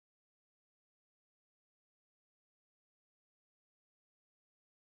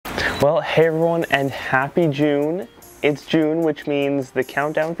Well, hey everyone, and happy June. It's June, which means the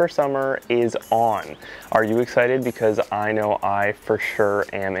countdown for summer is on. Are you excited? Because I know I for sure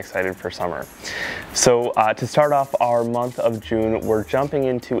am excited for summer. So to start off our month of June, we're jumping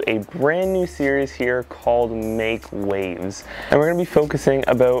into a brand new series here called Make Waves. And we're gonna be focusing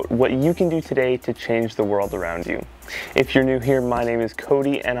about what you can do today to change the world around you. If you're new here, my name is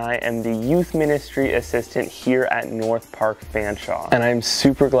Cody and I am the Youth Ministry Assistant here at North Park Fanshawe. And I'm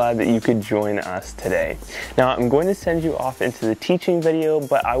super glad that you could join us today. Now I'm going to send you off into the teaching video,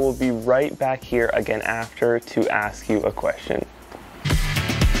 but I will be right back here again after to ask you a question.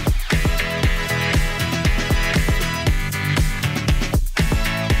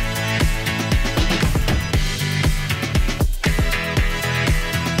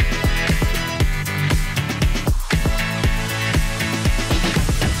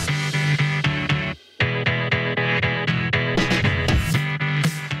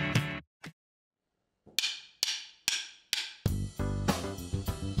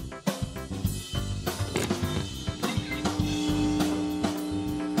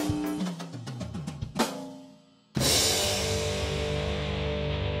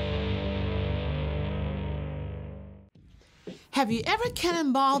 Have you ever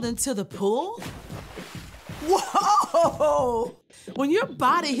cannonballed into the pool? Whoa! When your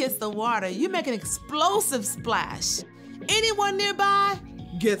body hits the water, you make an explosive splash. Anyone nearby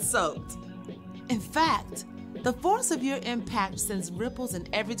gets soaked. In fact, the force of your impact sends ripples in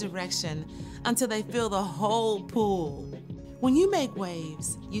every direction until they fill the whole pool. When you make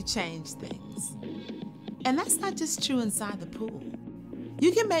waves, you change things. And that's not just true inside the pool.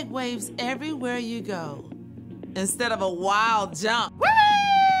 You can make waves everywhere you go. Instead of a wild jump. Whee!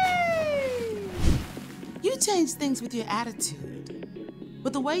 You change things with your attitude,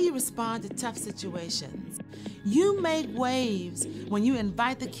 with the way you respond to tough situations. You make waves when you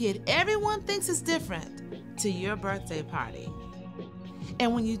invite the kid everyone thinks is different to your birthday party.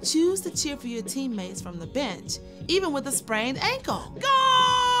 And when you choose to cheer for your teammates from the bench, even with a sprained ankle.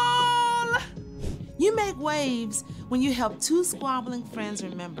 Goal! You make waves when you help two squabbling friends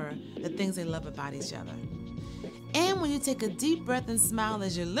remember the things they love about each other. And when you take a deep breath and smile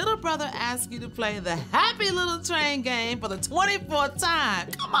as your little brother asks you to play the Happy Little Train game for the 24th time.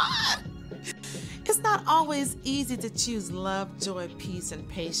 Come on! It's not always easy to choose love, joy, peace, and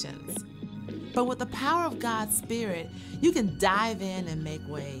patience. But with the power of God's Spirit, you can dive in and make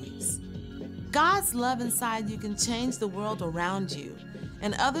waves. God's love inside you can change the world around you,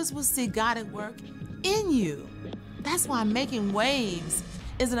 and others will see God at work in you. That's why making waves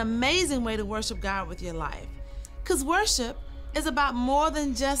is an amazing way to worship God with your life. Because worship is about more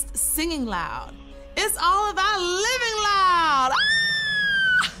than just singing loud. It's all about living loud.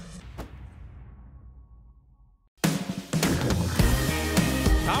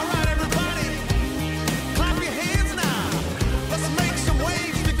 All right, everybody, clap your hands now. Let's make some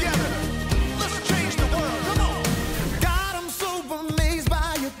waves together. Let's change the world. Come on. God, I'm so amazed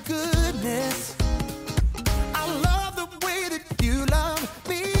by your goodness. I love the way that you love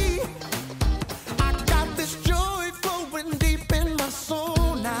me. I got this joy flowing deep in my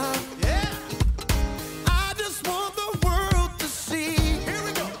soul now. Yeah. I just want the world to see.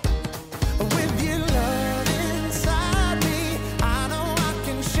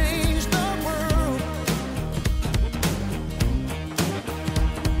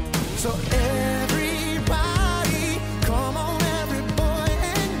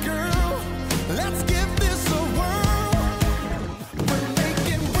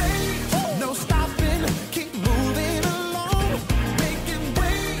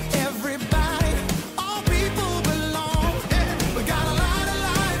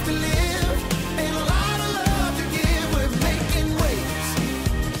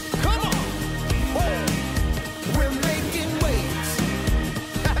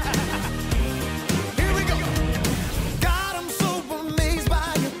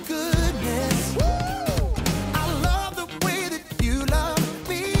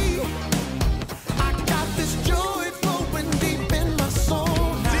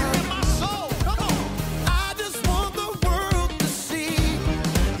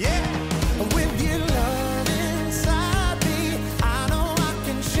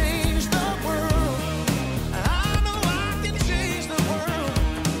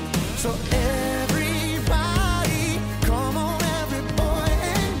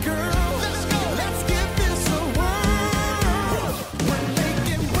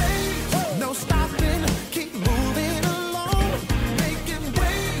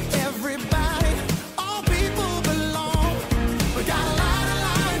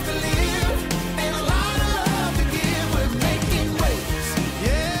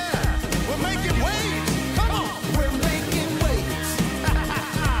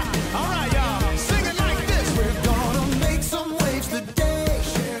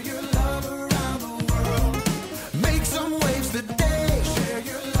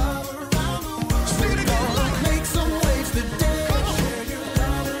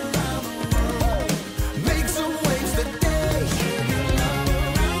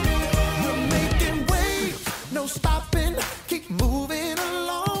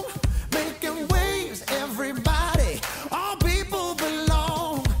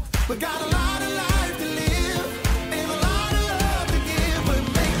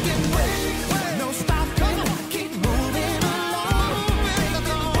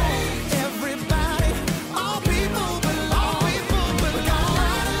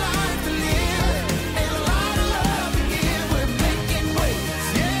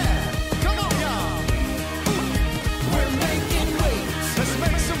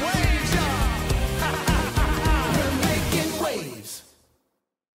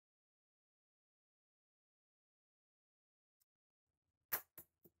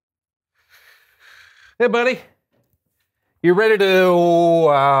 Hey, buddy. You ready to,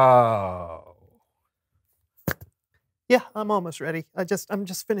 Yeah, I'm almost ready. I'm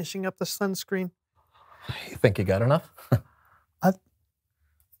just finishing up the sunscreen. You think you got enough?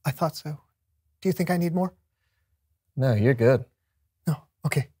 I thought so. Do you think I need more? No, you're good. No.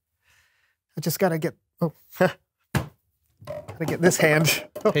 Okay. I just gotta get. Oh, gotta get this hand.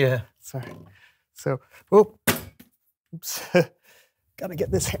 Oh, Yeah. sorry. So, oh, oops. Gotta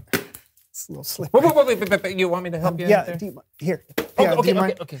get this hand. It's a little slippery. Wait. You want me to help you? Yeah. out there? Here. Oh, Yeah, do you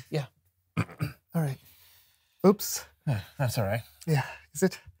mind? okay. Yeah. All right. Oops. That's all right. Yeah. Is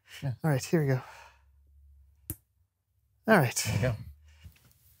it? Yeah. All right. Here we go. All right. There you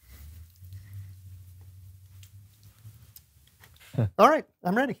go. All right.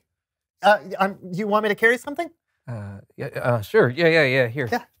 I'm ready. You want me to carry something? Sure. Yeah. Here.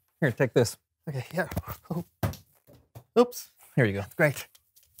 Yeah. Here, take this. Okay. Yeah. Oh. Oops. Here you go. Great.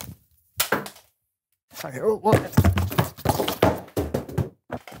 Sorry. Oh, whoa.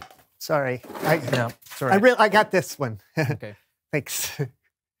 Sorry. No, it's all right. I got this one. Okay. Thanks.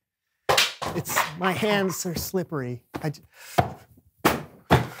 My hands are slippery.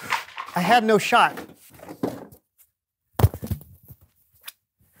 I have no shot.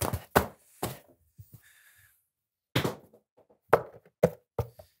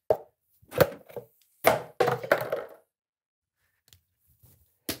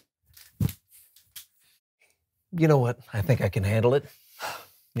 You know what? I think I can handle it.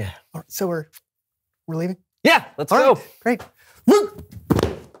 Yeah. All right, so we're leaving? Yeah, let's All go. right, great.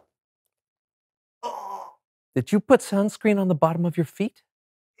 Did you put sunscreen on the bottom of your feet?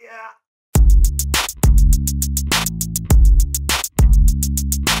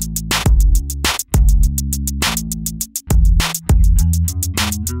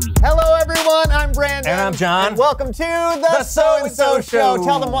 Hello, everyone. I'm Brandon. And I'm John. And welcome to the So-and-So Show.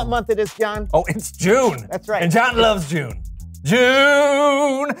 Tell them what month it is, John. Oh, it's June. That's right. And John loves June.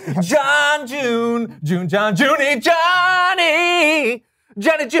 June, John, June, John, Junie, Johnny,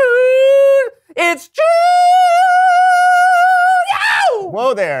 June. It's June. Yow!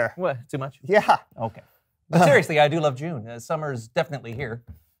 Whoa there. What? Too much? Yeah. Okay. But seriously, I do love June. Summer's definitely here.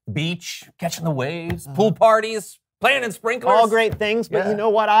 Beach, catching the waves, pool parties, playing in sprinklers. All great things, but Yeah. you know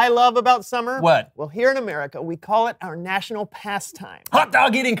what I love about summer? What? Well, here in America, we call it our national pastime. Hot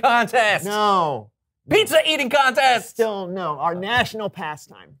dog eating contest. No. Pizza eating contest. Still no. Our national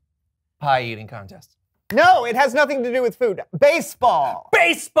pastime. Pie eating contest. No, it has nothing to do with food. Baseball.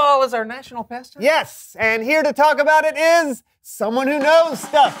 Baseball is our national pastime? Yes, and here to talk about it is someone who knows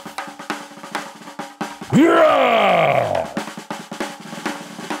stuff. Yeah!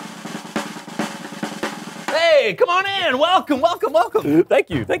 Hey, come on in. Welcome. Thank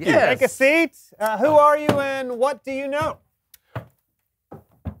you. Yes. Take a seat. Who are you and what do you know?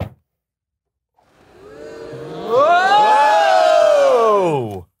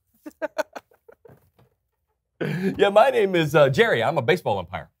 Whoa! Yeah, my name is Jerry. I'm a baseball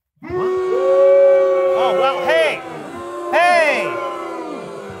umpire. Oh, well, hey. Hey.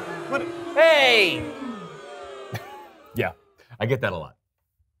 What? Hey! Yeah, I get that a lot.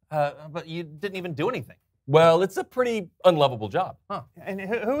 But you didn't even do anything. Well, it's a pretty unlovable job. And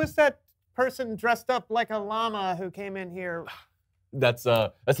who is that person dressed up like a llama who came in here? That's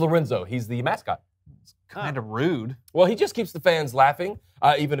Lorenzo. He's the mascot. Kind of rude. Well, he just keeps the fans laughing,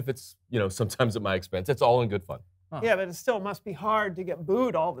 even if it's, sometimes at my expense. It's all in good fun. Yeah, but it still must be hard to get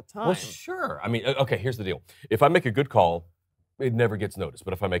booed all the time. Well, sure. I mean, okay, here's the deal. If I make a good call, it never gets noticed.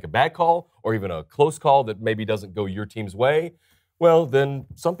 But if I make a bad call or even a close call that maybe doesn't go your team's way, well, then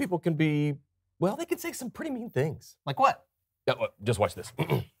some people can be, they can say some pretty mean things. Like what? Yeah, well, just watch this.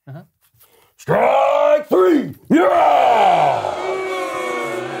 Uh-huh. Strike three! Yeah!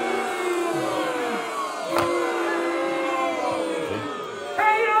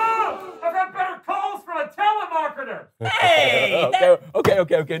 I've got better calls from a telemarketer. Hey!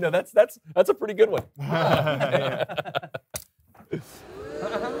 Okay. No, that's a pretty good one.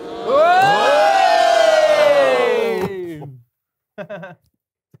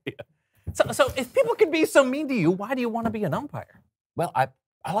 So if people can be so mean to you, why do you want to be an umpire? Well, I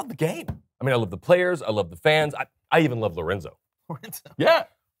love the game. I mean, I love the players. I love the fans. I even love Lorenzo. Lorenzo. Yeah.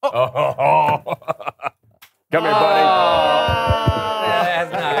 Come here, buddy.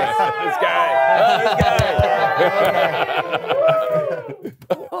 That's nice. This guy.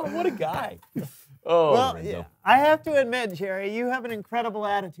 Oh, what a guy. Oh, Well, Lorenzo. yeah, I have to admit, Jerry, you have an incredible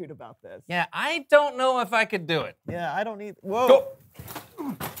attitude about this. Yeah, I don't know if I could do it. Yeah, I don't need. Whoa. Go.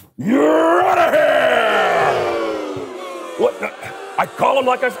 You're out of here! What? I call him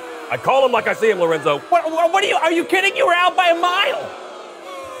like I see him, Lorenzo. What are you kidding? You were out by a mile.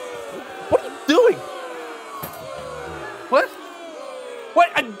 What are you doing? What?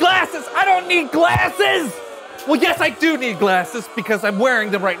 What? Glasses! I don't need glasses! Well, yes, I do need glasses because I'm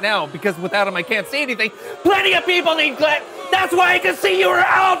wearing them right now because without them I can't see anything. Plenty of people need glasses. That's why I can see you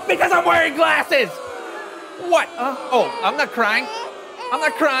out because I'm wearing glasses. What? Oh, I'm not crying. I'm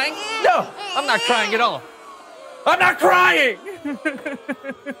not crying. No, I'm not crying at all. I'm not crying.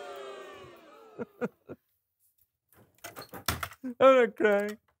 I'm not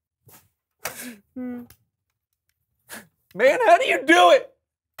crying. Man, how do you do it?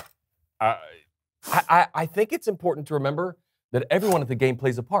 I think it's important to remember that everyone at the game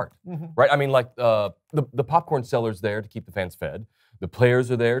plays a part, right? I mean, like the popcorn seller's there to keep the fans fed. The players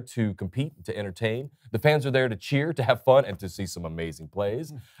are there to compete, to entertain. The fans are there to cheer, to have fun, and to see some amazing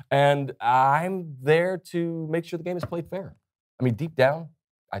plays. And I'm there to make sure the game is played fair. I mean, deep down,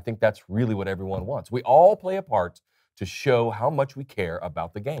 I think that's really what everyone wants. We all play a part to show how much we care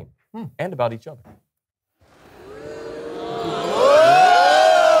about the game and about each other.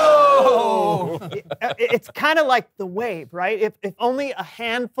 It's kind of like the wave, right? If only a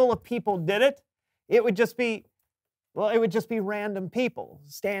handful of people did it, it would just be, well, it would just be random people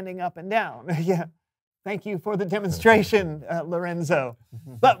standing up and down. Yeah. Thank you for the demonstration, Lorenzo.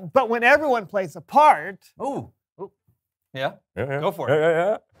 But when everyone plays a part. Oh. Yeah? Yeah. Go for it.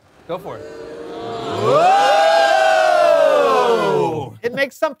 Yeah. Go for it. Whoa! It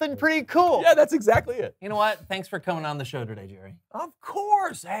makes something pretty cool. Yeah, that's exactly it. You know what? Thanks for coming on the show today, Jerry. Of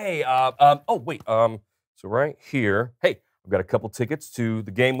course. Hey, oh, wait. So right here. Hey, I've got a couple tickets to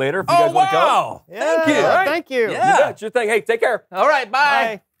the game later if you guys want to come. Yeah, Thank you. All right. Thank you. Yeah. You bet. Sure thing. Hey, take care. All right,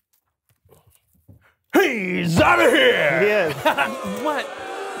 bye. Bye. He's out of here. He is. What?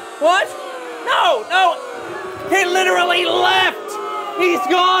 What? No. He literally left. He's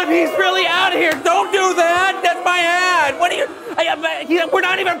gone. He's really out of here. Don't do that. That's my ad. What are you? We're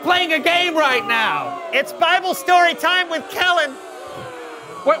not even playing a game right now. It's Bible story time with Kellen.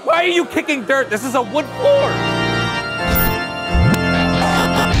 Why are you kicking dirt? This is a wood floor.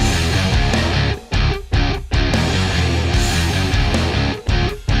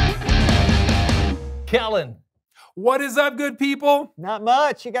 Kellen. What is up, good people? Not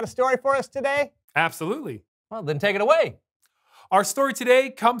much. You got a story for us today? Absolutely. Well, then take it away. Our story today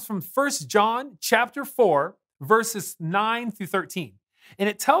comes from 1 John chapter 4, verses 9 through 13. And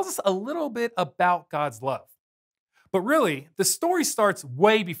it tells us a little bit about God's love. But really, the story starts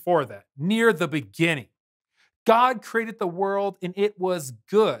way before that, near the beginning. God created the world and it was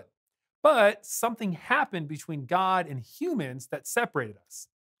good. But something happened between God and humans that separated us.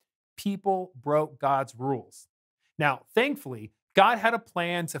 People broke God's rules. Now, thankfully, God had a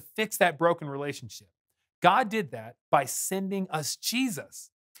plan to fix that broken relationship. God did that by sending us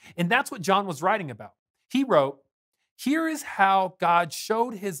Jesus. And that's what John was writing about. He wrote, "Here is how God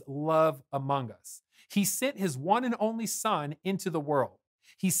showed his love among us. He sent his one and only Son into the world.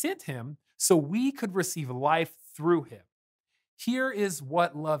 He sent him so we could receive life through him. Here is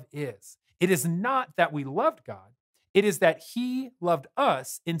what love is. It is not that we loved God. It is that he loved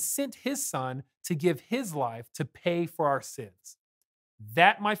us and sent his Son to give his life to pay for our sins."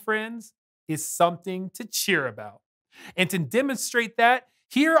 That, my friends, is something to cheer about. And to demonstrate that,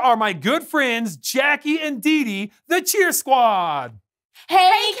 here are my good friends, Jackie and Dee Dee, the cheer squad.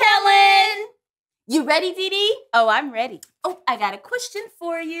 Hey, Kellen! You ready, Dee Dee? Oh, I'm ready. Oh, I got a question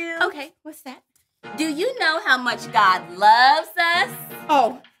for you. Okay, what's that? Do you know how much God loves us?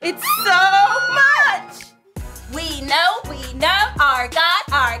 Oh, it's so much! We know our God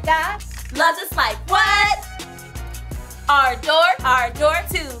loves us like what? Our door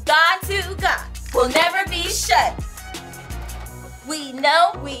to God will never be shut. We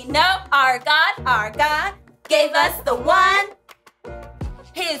know our God gave us the one,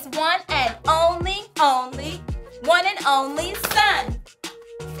 his one and only Son.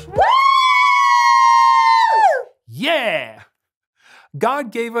 Woo! Yeah!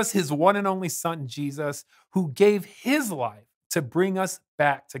 God gave us his one and only Son, Jesus, who gave his life to bring us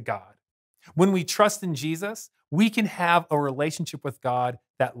back to God. When we trust in Jesus, we can have a relationship with God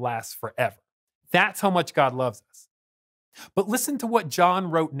that lasts forever. That's how much God loves us. But listen to what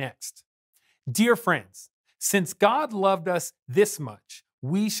John wrote next. Dear friends, since God loved us this much,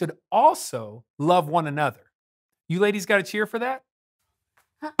 we should also love one another. You ladies got a cheer for that?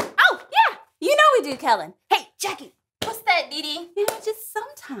 Oh, yeah, you know we do, Kellen. Hey, Jackie, what's that, Dee Dee? You know, just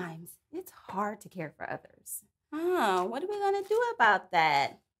sometimes it's hard to care for others. Oh, what are we gonna do about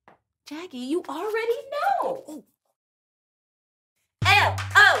that? Jackie, you already know.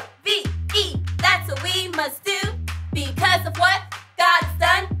 L-O-V-E, that's what we must do. Because of what God's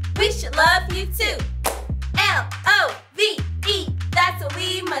done, we should love you too. L-O-V-E, that's what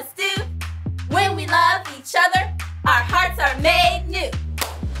we must do. When we love each other, our hearts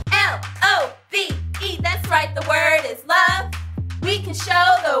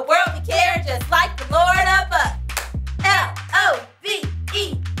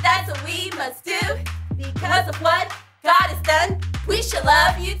because of what God has done, we should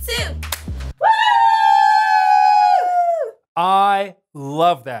love you too. Woo! I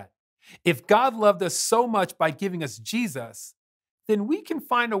love that. If God loved us so much by giving us Jesus, then we can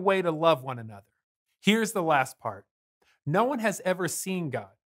find a way to love one another. Here's the last part. No one has ever seen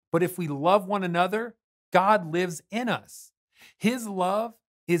God, but if we love one another, God lives in us. His love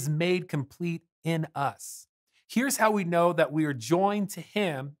is made complete in us. Here's how we know that we are joined to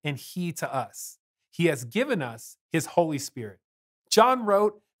Him and He to us. He has given us His Holy Spirit. John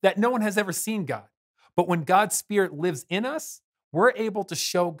wrote that no one has ever seen God, but when God's Spirit lives in us, we're able to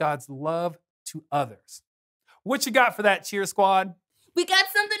show God's love to others. What you got for that, Cheer Squad? We got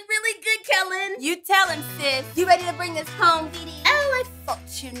something really good, Kellen. You tell him, sis. You ready to bring this home, Dee Dee? Oh, I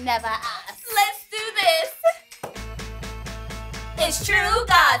thought you never asked. Let's do this. It's true,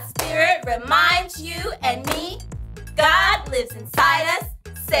 God's Spirit reminds you and me. God lives inside us,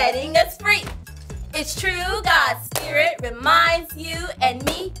 setting us free. It's true, God's Spirit reminds you and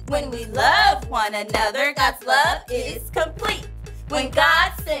me. When we love one another, God's love is complete. When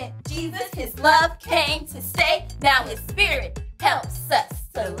God sent Jesus, His love came to stay. Now His Spirit helps us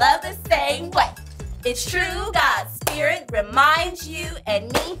to love the same way. It's true, God's Spirit reminds you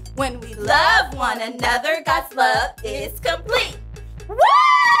and me. When we love one another, God's love is complete. Woo!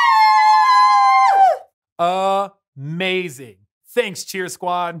 Amazing. Thanks, Cheer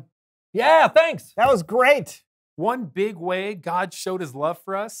Squad. Yeah, thanks. That was great. One big way God showed His love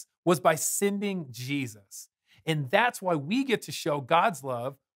for us was by sending Jesus. And that's why we get to show God's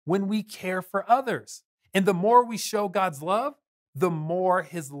love when we care for others. And the more we show God's love, the more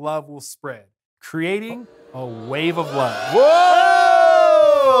His love will spread, creating a wave of love.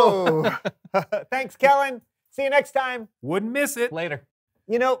 Whoa! Thanks, Kellen. See you next time. Wouldn't miss it. Later.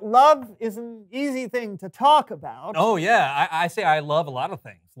 You know, love is an easy thing to talk about. Oh, yeah. I say I love a lot of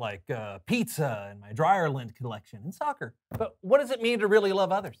things, like pizza and my dryer lint collection and soccer. But what does it mean to really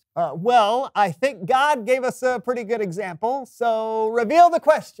love others? Well, I think God gave us a pretty good example, so reveal the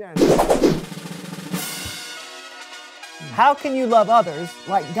question. How can you love others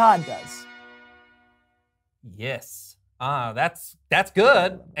like God does? Yes. That's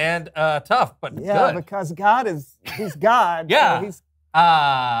good and tough, but Yeah, good. because He's God. Yeah. So he's,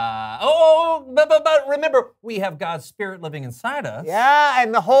 but remember, we have God's Spirit living inside us. yeah,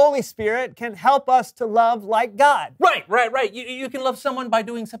 and the Holy Spirit can help us to love like God. Right. You can love someone by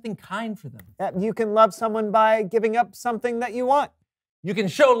doing something kind for them. You can love someone by giving up something that you want. You can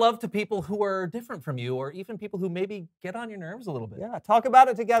show love to people who are different from you, or even people who maybe get on your nerves a little bit. Yeah, talk about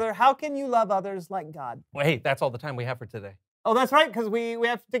it together. How can you love others like God? Well, hey, that's all the time we have for today. Oh, that's right, because we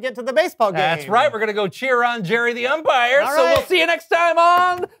have to get to the baseball game. That's right. We're going to go cheer on Jerry the umpire. All So right. we'll see you next time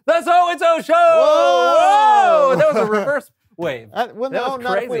on the So-and-So Show. Whoa! That was a reverse wave. Well, That no, was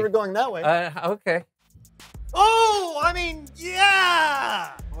not if we crazy. were going that way. Okay. Oh, I mean,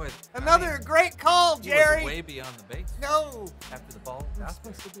 yeah! Boy, Another great call, he Jerry. was way beyond the base. No. After the ball. got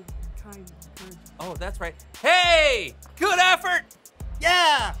there. to be kind. Oh, that's right. Hey, good effort.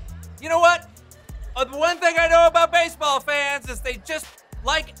 Yeah. You know what? The one thing I know about baseball fans is they just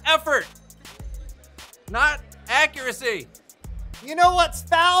like effort, not accuracy. You know what's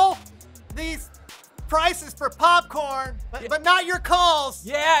foul? These prices for popcorn, but not your calls.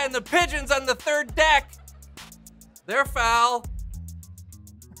 Yeah, and the pigeons on the third deck, they're foul.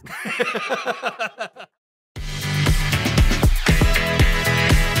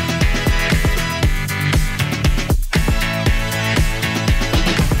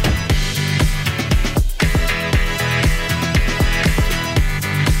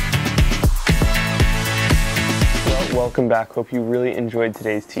 Welcome back. Hope you really enjoyed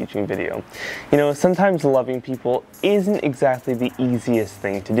today's teaching video. You know, sometimes loving people isn't exactly the easiest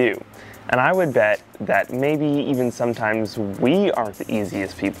thing to do. And I would bet that maybe even sometimes we aren't the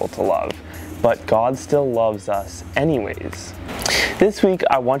easiest people to love, but God still loves us anyways. This week,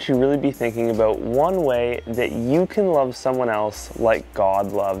 I want you to really be thinking about one way that you can love someone else like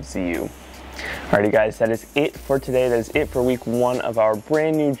God loves you. Alrighty guys, that is it for today. That is it for week 1 of our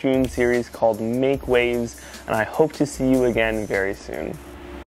brand new June series called Make Waves, and I hope to see you again very soon.